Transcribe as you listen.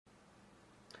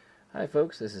Hi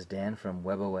folks, this is Dan from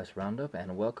webOSroundup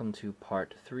and welcome to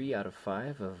part 3 out of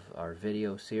 5 of our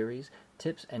video series,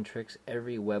 Tips and Tricks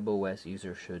Every webOS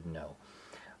User Should Know.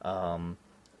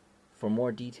 For much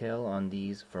more detail on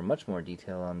these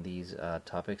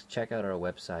topics, check out our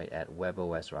website at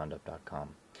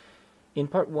webOSroundup.com. In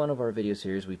part 1 of our video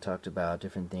series, we talked about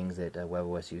different things that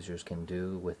webOS users can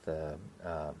do with the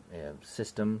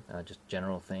system, just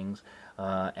general things,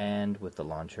 and with the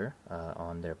launcher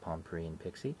on their Palm Pre and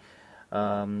Pixie.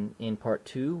 In part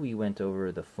 2, we went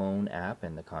over the phone app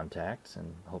and the contacts,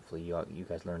 and hopefully you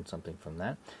guys learned something from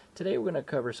that. Today we're going to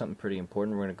cover something pretty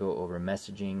important. We're going to go over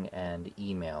messaging and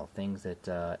email, things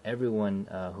that everyone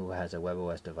who has a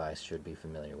webOS device should be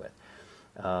familiar with.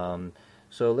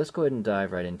 So let's go ahead and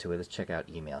dive right into it. Let's check out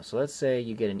email. So let's say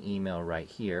you get an email right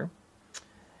here,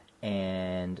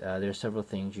 and there's several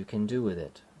things you can do with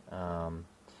it.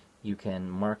 You can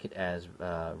mark it as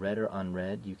read or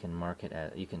unread. You can mark it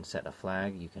as, you can set a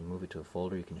flag. You can move it to a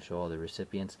folder. You can show all the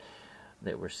recipients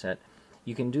that were set.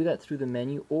 You can do that through the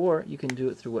menu, or you can do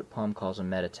it through what Palm calls a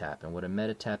meta tap. And what a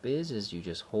meta tap is you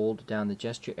just hold down the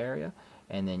gesture area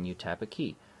and then you tap a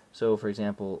key. So, for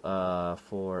example,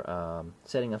 for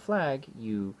setting a flag,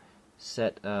 you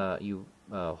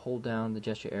hold down the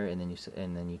gesture area and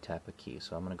then you tap a key.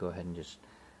 So I'm going to go ahead and just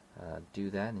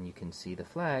do that, and you can see the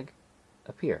flag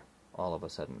appear all of a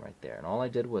sudden right there. And all I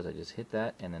did was I just hit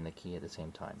that and then the key at the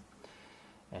same time,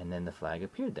 and then the flag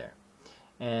appeared there.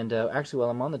 And actually, while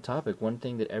I'm on the topic, one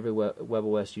thing that every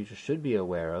webOS user should be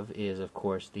aware of is, of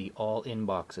course, the all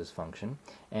inboxes function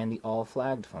and the all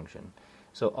flagged function.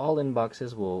 So all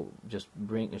inboxes will just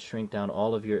shrink down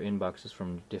all of your inboxes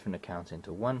from different accounts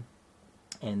into one.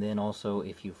 And then also,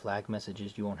 if you flag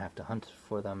messages, you won't have to hunt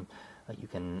for them. You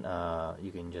can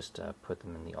just put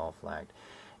them in the all flagged.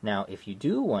 Now, if you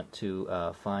do want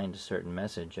to find a certain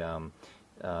message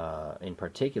in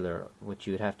particular, what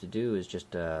you would have to do is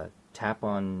just tap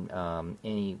on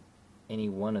any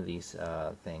one of these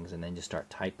things, and then just start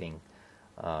typing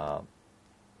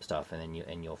stuff, and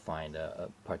then you'll find a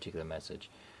particular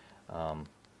message. I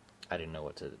didn't know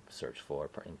what to search for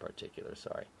in particular.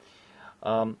 Sorry.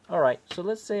 All right. So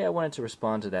let's say I wanted to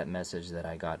respond to that message that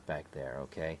I got back there.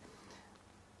 Okay.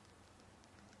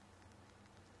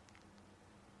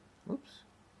 Oops.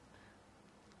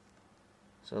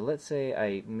 So let's say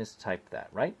I mistyped that,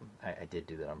 right? I did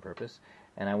do that on purpose,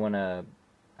 and I want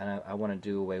to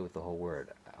do away with the whole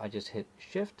word. I just hit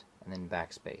Shift and then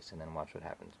backspace, and then watch what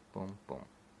happens. Boom, boom.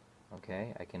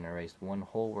 Okay, I can erase one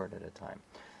whole word at a time.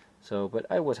 So, but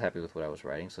I was happy with what I was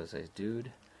writing, so it says,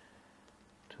 dude,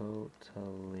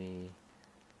 totally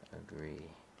agree.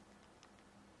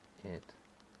 It.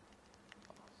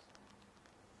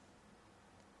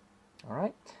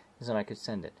 Alright, so I could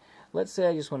send it. Let's say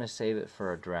I just want to save it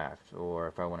for a draft, or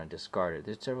if I want to discard it.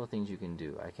 There's several things you can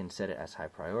do. I can set it as high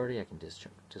priority, I can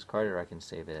discard it, or I can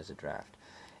save it as a draft.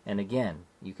 And again,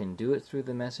 you can do it through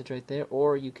the message right there,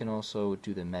 or you can also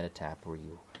do the meta tap, where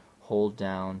you hold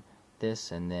down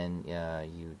this and then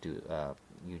you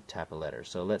tap a letter.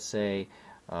 So let's say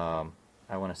I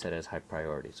want to set it as high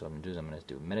priority. So I'm going to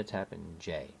do meta tap and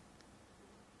J.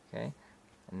 Okay,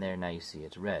 and there now you see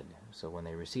it's red. So when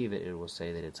they receive it, it will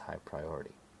say that it's high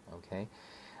priority. Okay,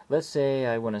 let's say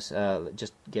I want to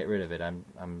just get rid of it. I'm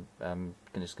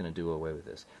just going to do away with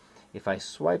this. If I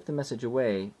swipe the message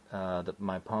away,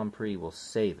 my Palm Pre will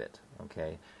save it.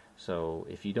 Okay, so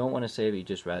if you don't want to save it, you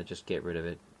just rather just get rid of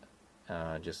it.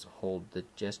 Just hold the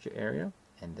gesture area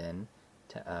and then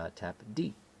tap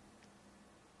D.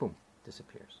 Boom,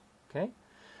 disappears. Okay,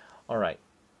 all right.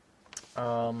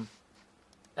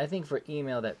 I think for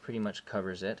email that pretty much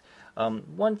covers it.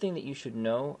 One thing that you should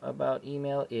know about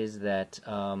email is that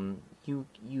you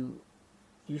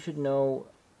should know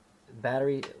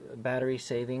battery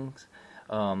savings,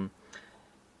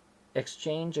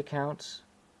 exchange accounts,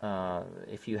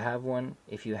 if you have one,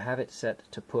 if you have it set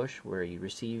to push where you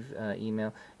receive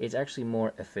email, it's actually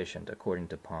more efficient according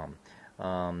to Palm.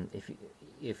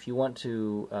 If you want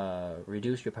to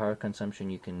reduce your power consumption,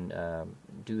 you can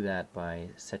do that by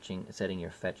setting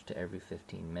your fetch to every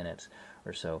 15 minutes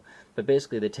or so. But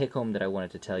basically, the take-home that I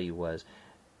wanted to tell you was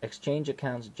exchange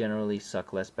accounts generally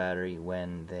suck less battery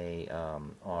when they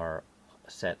are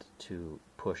set to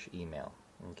push email,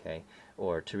 okay,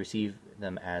 or to receive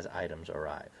them as items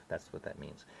arrive. That's what that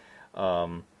means.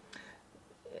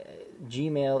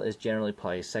 Gmail is generally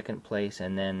probably second place,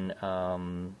 and then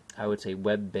I would say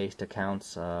web-based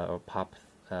accounts or POP,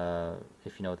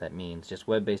 if you know what that means. Just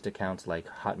web-based accounts like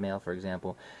Hotmail, for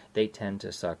example, they tend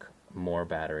to suck more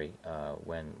battery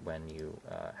when you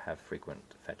have frequent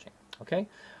fetching. Okay,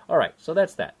 all right. So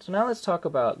that's that. So now let's talk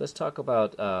about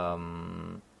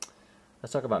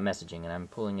let's talk about messaging, and I'm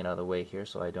pulling it out of the way here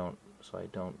so I don't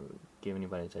give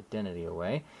anybody's identity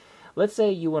away. Let's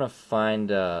say you want to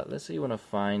find a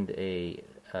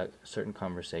certain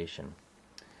conversation.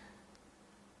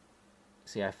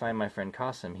 See, I find my friend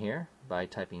Qasim here by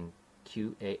typing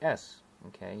QAS.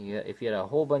 Okay, if you had a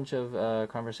whole bunch of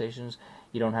conversations,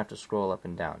 you don't have to scroll up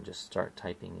and down. Just start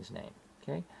typing his name.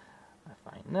 Okay, I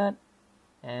find that,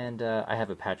 and I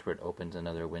have a patch where it opens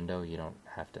another window. You don't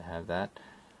have to have that.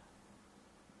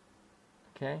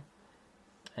 Okay,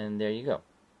 and there you go.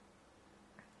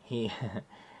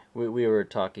 We were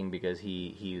talking because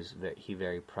he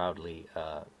very proudly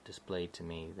displayed to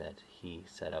me that he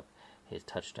set up his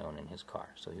touchstone in his car,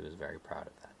 so he was very proud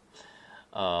of that.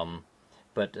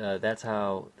 But that's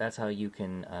how you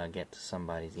can get to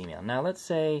somebody's email. Now let's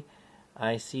say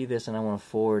I see this and I want to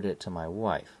forward it to my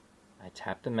wife. I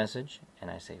tap the message and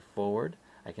I say forward.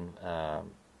 I can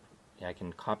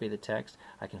copy the text.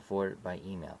 I can forward it by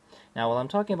email. Now, while I'm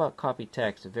talking about copy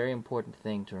text, a very important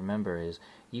thing to remember is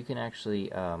you can actually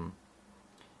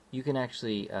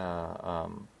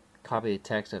copy the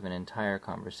text of an entire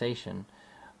conversation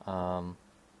by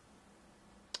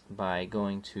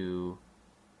going to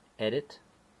Edit,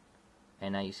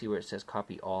 and now you see where it says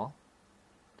Copy All.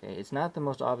 Okay, it's not the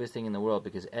most obvious thing in the world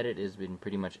because Edit is in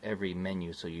pretty much every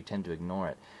menu, so you tend to ignore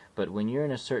it. But when you're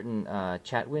in a certain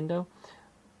chat window,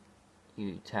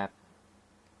 you tap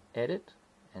Edit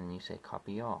and you say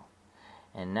Copy All,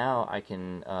 and now I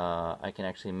can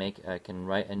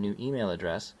write a new email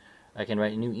address. I can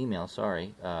write a new email,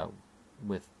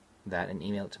 with that and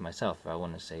email it to myself if I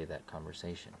want to save that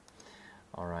conversation.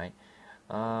 All right.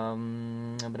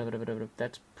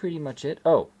 That's pretty much it.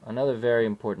 Oh, another very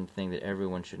important thing that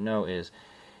everyone should know is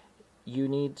you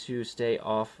need to stay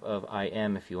off of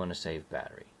IM if you want to save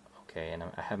battery. Okay, and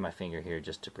I have my finger here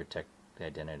just to protect the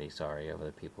identity, sorry, of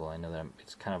other people. I know that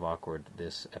it's kind of awkward,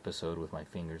 this episode, with my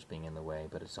fingers being in the way,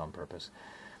 but it's on purpose.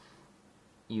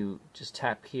 You just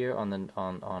tap here on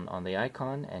the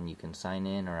icon and you can sign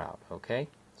in or out, okay?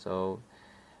 So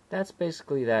that's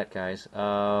basically that, guys.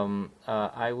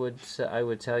 I would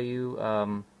tell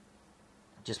you,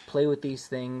 just play with these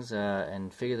things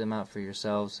and figure them out for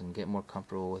yourselves and get more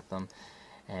comfortable with them,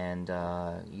 and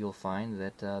you'll find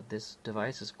that this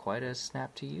device is quite a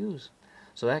snap to use.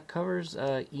 So that covers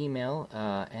email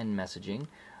and messaging.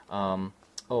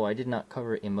 Oh, I did not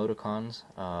cover emoticons,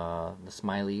 the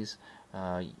smileys.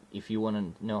 If you want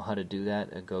to know how to do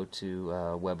that, go to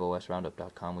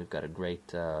webOSroundup.com. We've got a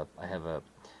great, I have a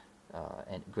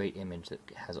great image that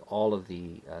has all of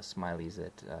the smileys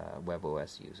that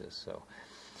webOS uses. So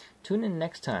tune in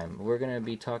next time. We're going to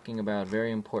be talking about a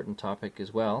very important topic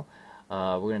as well.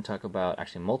 We're going to talk about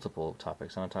actually multiple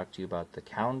topics. I'm going to talk to you about the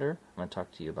calendar. I'm going to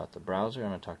talk to you about the browser. I'm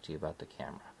going to talk to you about the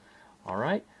camera. All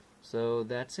right. So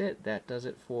that's it. That does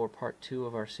it for part 2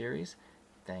 of our series.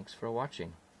 Thanks for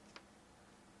watching.